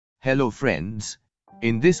Hello friends,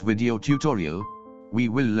 in this video tutorial, we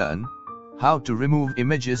will learn how to remove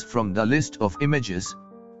images from the list of images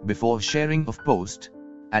before sharing of post,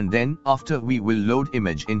 and then after we will load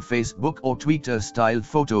image in Facebook or Twitter style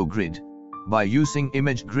photo grid by using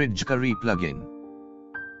image grid jQuery plugin.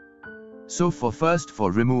 So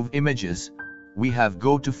for remove images, we have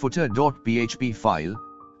go to footer.php file,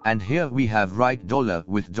 and here we have write $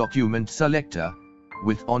 with document selector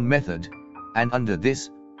with on method, and under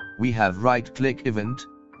this we have right click event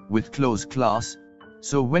with close class.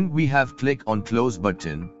 So when we have click on close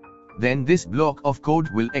button, then this block of code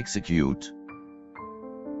will execute.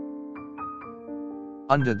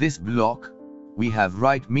 Under this block, we have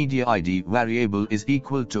write media id variable is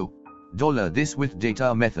equal to $this with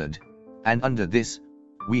data method, and under this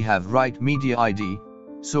we have write media id,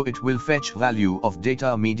 so it will fetch value of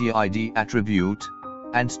data media id attribute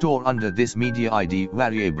and store under this media id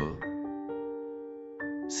variable.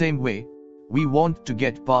 Same way, we want to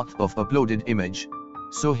get path of uploaded image,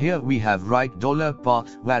 so here we have write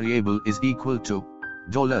 $path variable is equal to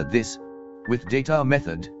 $this with data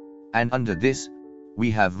method, and under this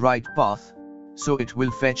we have write path, so it will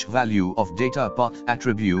fetch value of data path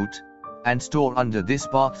attribute and store under this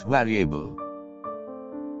path variable.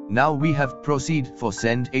 Now we have proceed for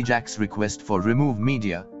send Ajax request for remove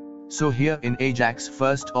media. So here in Ajax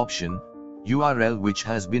first option, URL which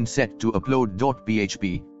has been set to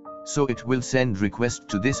upload.php, so it will send request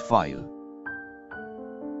to this file.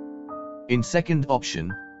 In second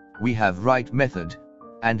option, we have write method,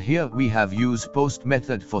 and here we have use post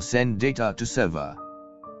method for send data to server.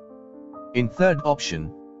 In third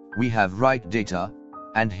option, we have write data,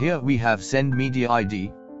 and here we have send media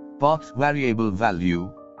id, path variable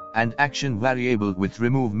value, and action variable with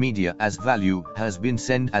remove media as value has been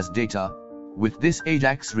sent as data with this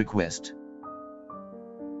Ajax request.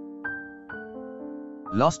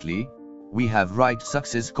 Lastly, we have write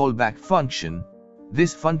success callback function.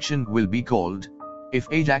 This function will be called if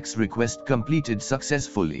Ajax request completed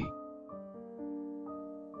successfully.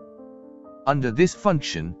 Under this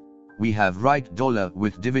function, we have write $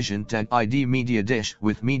 with division tag id media dash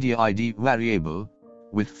with media id variable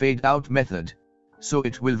with fade out method, so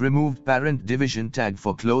it will remove parent division tag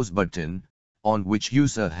for close button on which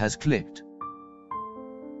user has clicked.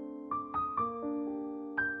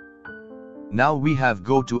 Now we have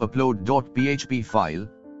go to upload.php file,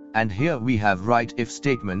 and here we have write if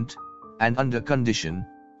statement, and under condition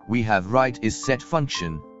we have write is set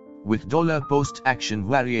function with $post action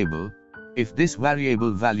variable. If this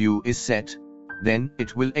variable value is set, then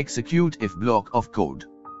it will execute if block of code.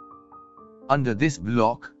 Under this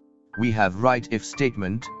block, we have write if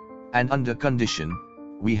statement, and under condition,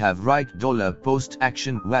 we have write $post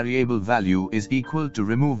action variable value is equal to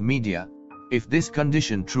remove media. If this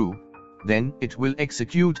condition true, then it will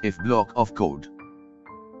execute if block of code.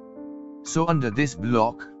 So under this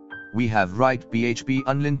block, we have write PHP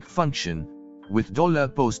unlink function with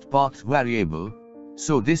 $post path variable,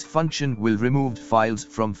 so this function will remove files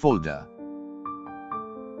from folder.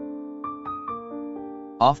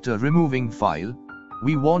 After removing file,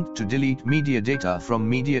 we want to delete media data from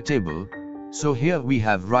media table, so here we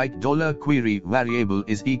have write $query variable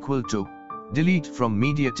is equal to delete from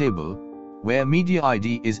media table, where media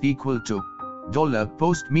id is equal to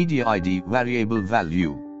 $post media id variable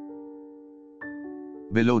value.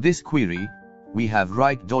 Below this query, we have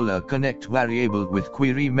write $connect variable with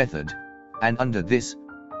query method, and under this,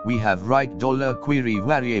 we have write $query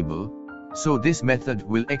variable, so this method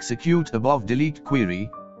will execute above delete query,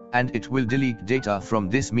 and it will delete data from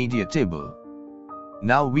this media table.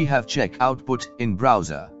 Now we have check output in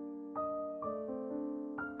browser.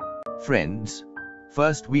 Friends,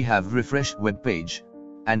 first we have refresh web page,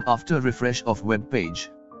 and after refresh of web page,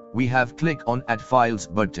 we have click on add files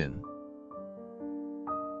button.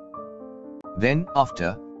 Then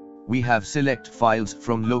after, we have select files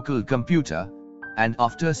from local computer, and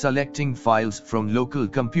after selecting files from local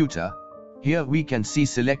computer, here we can see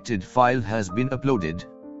selected file has been uploaded,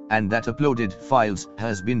 and that uploaded files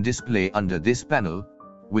has been displayed under this panel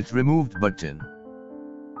with removed button.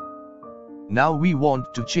 Now we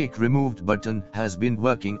want to check removed button has been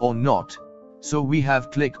working or not, so we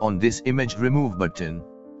have click on this image remove button.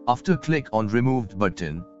 After click on removed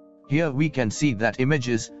button, here we can see that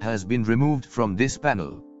images has been removed from this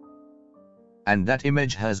panel, and that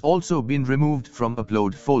image has also been removed from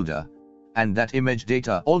upload folder, and that image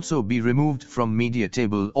data also be removed from media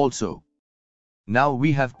table also. Now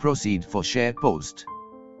we have proceed for share post.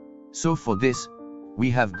 So for this, we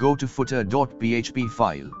have go to footer.php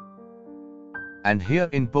file, and here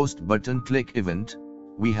in post button click event,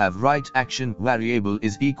 we have write action variable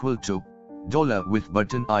is equal to $with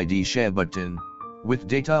button ID share button with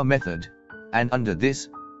data method, and under this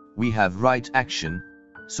we have write action,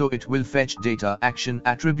 so it will fetch data action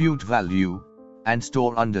attribute value and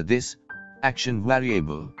store under this action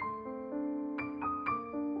variable.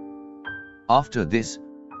 After this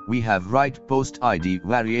we have write post ID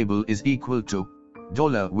variable is equal to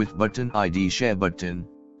 $with button ID share button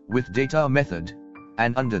with data method,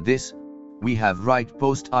 and under this we have write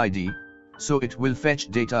post ID, so it will fetch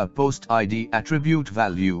data post ID attribute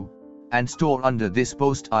value and store under this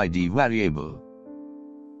post ID variable.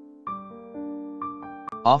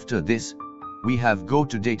 After this we have go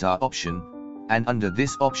to data option, and under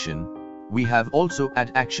this option we have also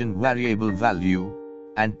add action variable value,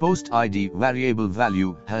 and post ID variable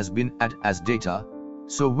value has been added as data,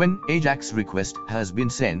 so when Ajax request has been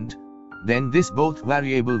sent, then this both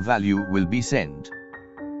variable value will be sent.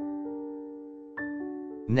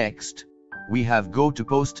 Next we have go to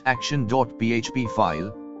post action.php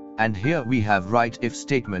file, and here we have write if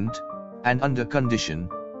statement, and under condition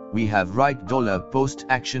we have write $post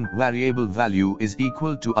action variable value is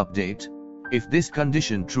equal to update. If this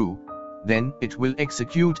condition true, then it will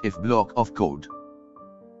execute if block of code.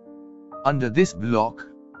 Under this block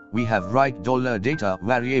we have write $data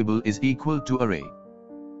variable is equal to array.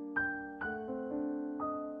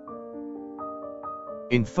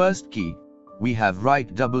 In first key we have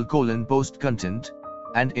write :post content,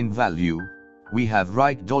 and in value we have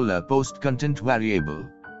write $post content variable.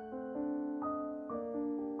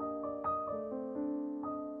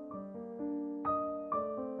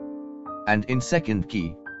 And in second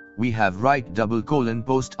key we have write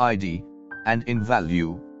 :post ID, and in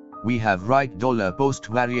value we have write $post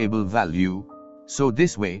variable value, so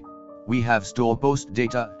this way we have store post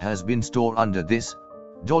data has been stored under this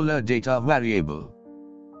 $data variable.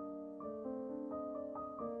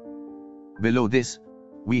 Below this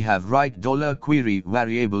we have write $query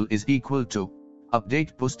variable is equal to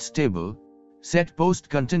update posts table, set post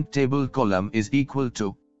content table column is equal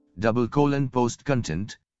to :post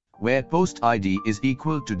content, where post ID is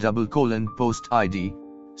equal to :post ID,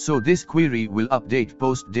 so this query will update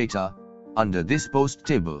post data under this post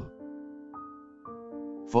table.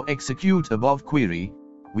 For execute above query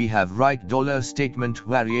we have write $statement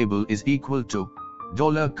variable is equal to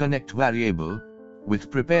 $connect variable with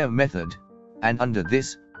prepare method, and under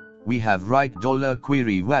this we have write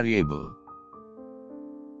 $query variable.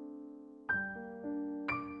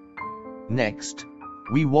 Next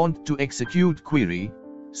we want to execute query,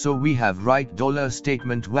 so we have write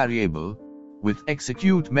 $statement variable with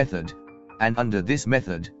execute method, and under this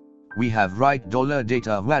method we have write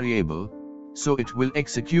 $data variable, so it will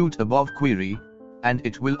execute above query and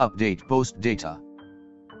it will update post data.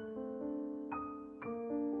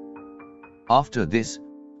 After this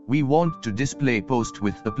we want to display post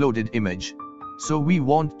with uploaded image, so we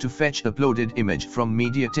want to fetch uploaded image from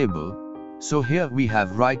media table, so here we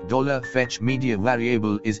have write $fetch media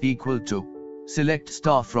variable is equal to select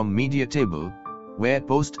star from media table, where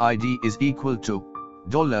post ID is equal to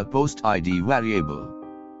 $post ID variable.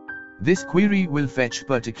 This query will fetch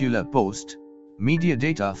particular post media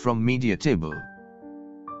data from media table.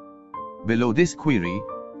 Below this query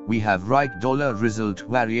we have write $result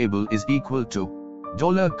variable is equal to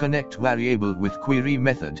 $connect variable with query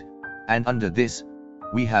method, and under this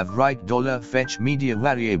we have write $fetch media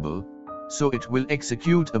variable, so it will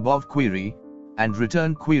execute above query and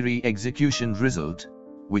return query execution result,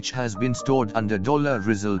 which has been stored under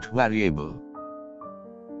 $result variable.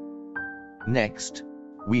 Next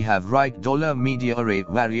we have write $media array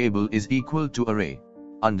variable is equal to array.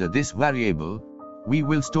 Under this variable we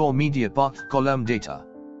will store media path column data.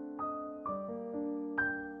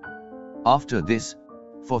 After this,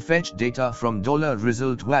 for fetch data from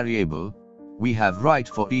 $result variable we have write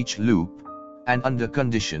for each loop, and under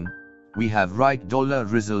condition we have write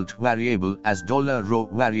 $result variable as $row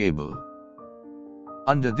variable.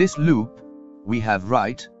 Under this loop we have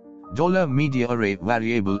write $media array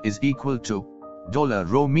variable is equal to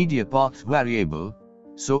 $row media path variable,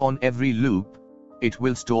 so on every loop it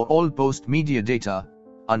will store all post media data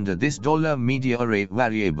under this $media array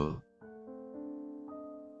variable.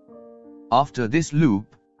 After this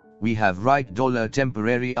loop we have write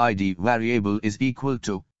 $temporary ID variable is equal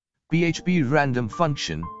to PHP random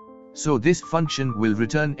function, so this function will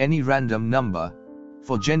return any random number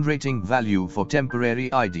for generating value for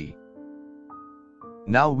temporary ID.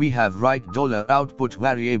 Now we have write $output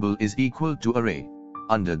variable is equal to array.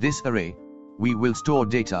 Under this array we will store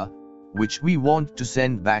data which we want to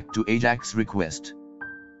send back to Ajax request.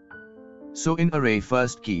 So in array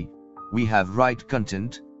first key we have write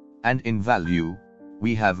content, and in value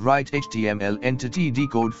we have write HTML entity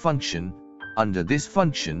decode function, Under this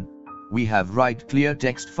function, we have write clear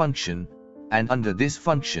text function, and under this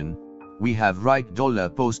function, we have write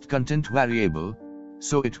 $post content variable,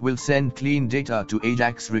 so it will send clean data to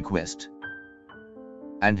Ajax request.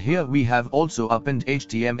 And here we have also append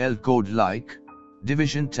HTML code like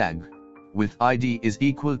division tag with id is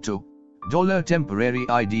equal to $temporary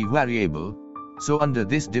id variable. So under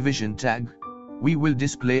this division tag, we will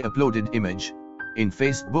display uploaded image in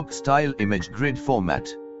Facebook style image grid format.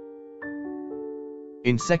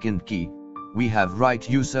 In second key, we have write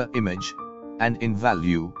user image, and in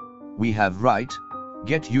value, we have write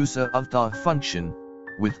get user avatar function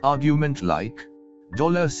with argument like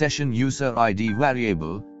 $session user id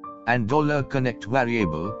variable and $connect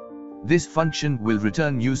variable. This function will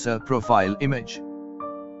return user profile image.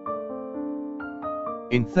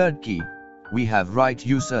 In third key, we have write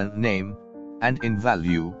user name, and in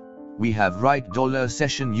value, we have write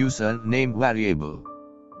 $session user name variable.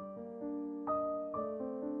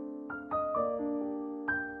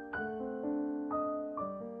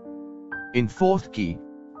 In fourth key,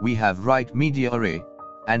 we have write media array,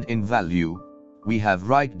 and in value, we have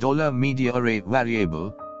write $media array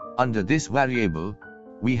variable. Under this variable,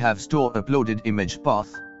 we have store uploaded image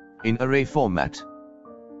path in array format.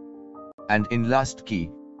 And in last key,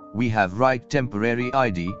 we have write temporary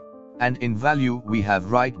id, and in value we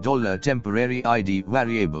have write $temporary id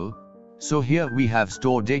variable. So here we have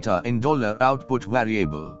store data in $output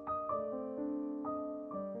variable.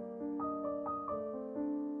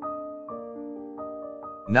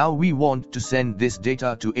 Now we want to send this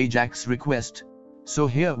data to Ajax request, so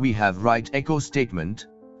here we have write echo statement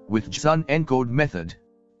with JSON encode method,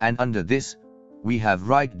 and under this, we have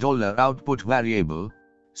write $output variable,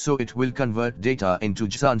 so it will convert data into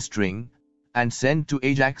JSON string, and send to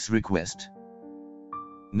Ajax request.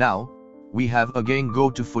 Now, we have again go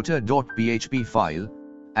to footer.php file,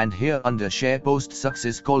 and here under share post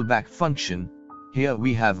success callback function, here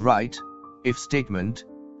we have write if statement,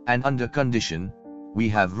 and under condition, we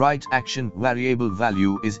have write action variable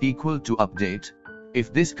value is equal to update.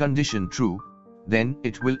 If this condition true, then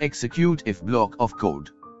it will execute if block of code.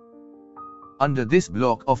 Under this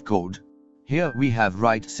block of code, here we have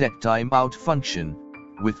write set timeout function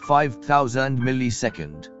with 5000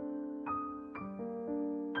 millisecond.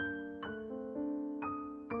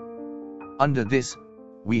 Under this,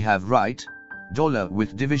 we have write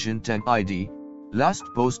 $with division tag id, last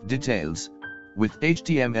post details with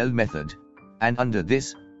HTML method, and under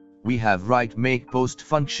this, we have write make post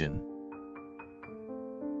function.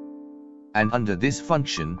 And under this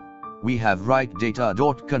function, we have write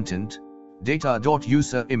data.content,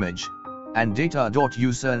 data.user image, and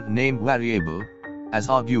data.user name variable as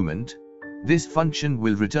argument. This function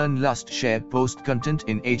will return last share post content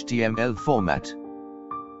in HTML format.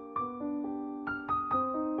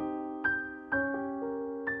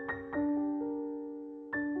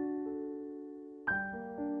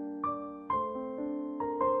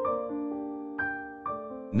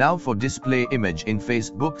 Now for display image in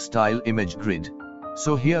Facebook style image grid.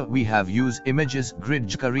 So here we have use images grid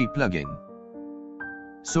jQuery plugin.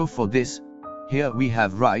 So for this, here we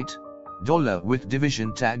have write $with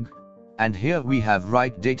division tag, and here we have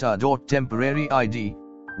write data.temporary id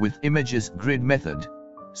with images grid method.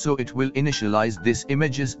 So it will initialize this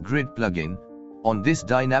images grid plugin on this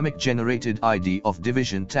dynamic generated id of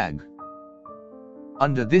division tag.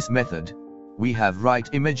 Under this method, we have write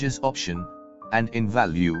images option, and in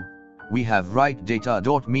value, we have write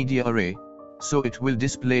data.media array, so it will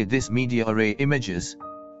display this media array images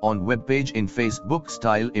on web page in Facebook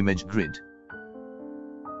style image grid.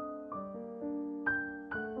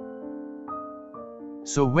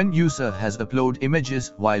 So when user has upload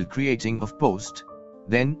images while creating of post,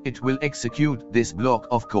 then it will execute this block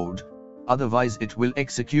of code, otherwise it will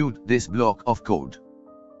execute this block of code.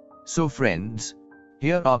 So friends,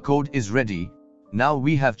 here our code is ready. Now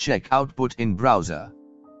we have check output in browser.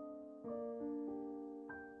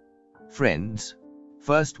 Friends,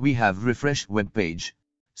 first we have refresh web page.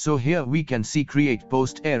 So here we can see create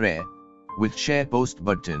post array with share post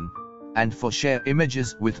button, and for share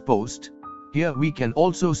images with post, here we can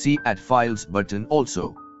also see add files button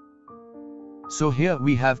also. So here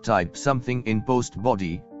we have type something in post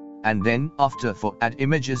body, and then after for add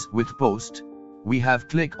images with post, we have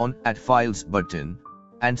click on add files button,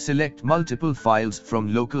 and select multiple files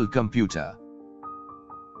from local computer.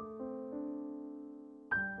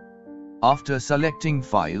 After selecting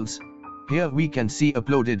files, here we can see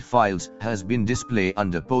uploaded files has been displayed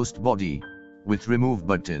under post body with remove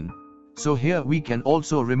button. So here we can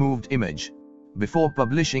also removed image before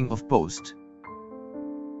publishing of post.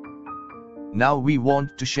 Now we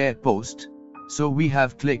want to share post, So we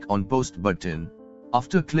have click on post button.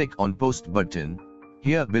 After click on post button,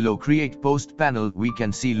 here below create post panel we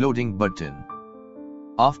can see loading button.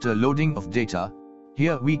 After loading of data,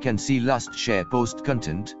 here we can see last share post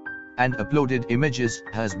content, and uploaded images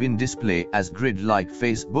has been displayed as grid like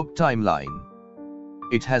Facebook timeline.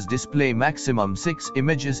 It has display maximum 6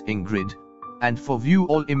 images in grid, and for view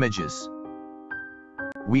all images,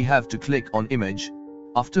 we have to click on image.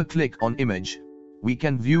 After click on image, we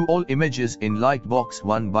can view all images in lightbox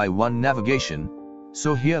one by one navigation.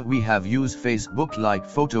 So here we have used Facebook like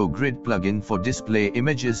photo grid plugin for display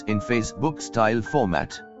images in Facebook style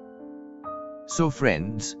format. So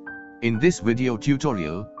friends, in this video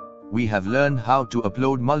tutorial, we have learned how to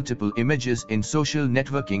upload multiple images in social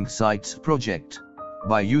networking sites project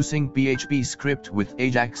by using PHP script with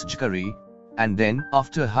Ajax jQuery, and then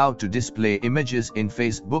after how to display images in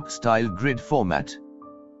Facebook style grid format.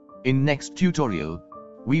 In next tutorial,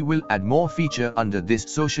 we will add more feature under this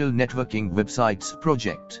social networking websites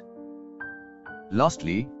project.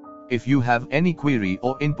 Lastly, if you have any query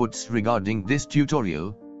or inputs regarding this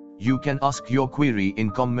tutorial, you can ask your query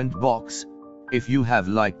in comment box. If you have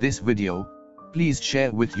liked this video, please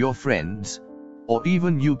share with your friends, or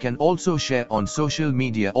even you can also share on social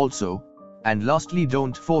media also. And lastly,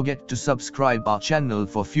 don't forget to subscribe our channel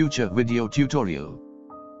for future video tutorial.